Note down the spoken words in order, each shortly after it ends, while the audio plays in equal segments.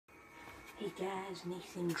Hey guys,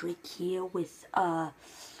 Nathan Drake here with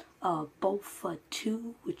Boffa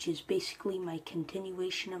 2, which is basically my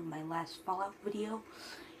continuation of my last Fallout video.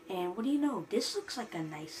 And what do you know? This looks like a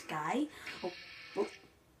nice guy. You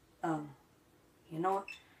know what?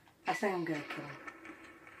 I think I'm gonna kill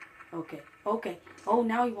him. Okay. Oh,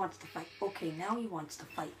 now he wants to fight. Okay, now he wants to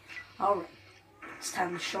fight. Alright, it's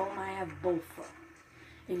time to show him I have Boffa.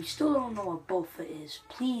 If you still don't know what Boffa is,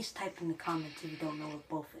 please type in the comments if you don't know what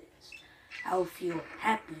Boffa is. I will feel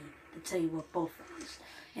happy to tell you what Boffa is.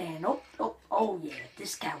 And oh yeah,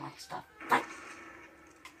 this guy wants to fight.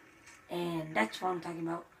 And that's what I'm talking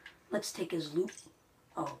about. Let's take his loot.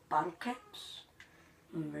 Oh, bottle caps.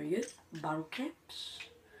 Very good. Bottle caps.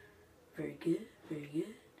 Very good.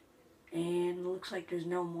 And it looks like there's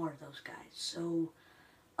no more of those guys. So,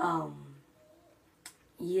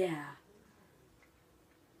 yeah.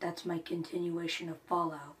 That's my continuation of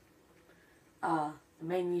Fallout. The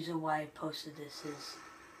main reason why I posted this is,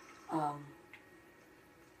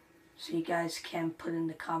 so you guys can put in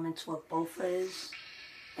the comments what Boffa is.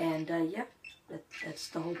 And, yep, that's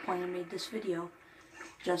the whole point I made this video.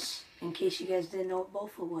 Just in case you guys didn't know what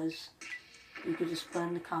Boffa was, you could just put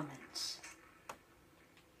in the comments.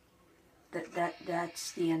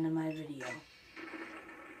 That's the end of my video.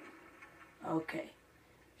 Okay.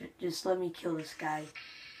 Just let me kill this guy.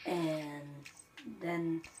 And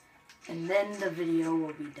then the video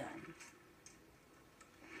will be done.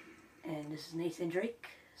 And this is Nathan Drake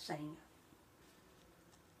signing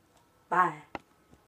out. Bye.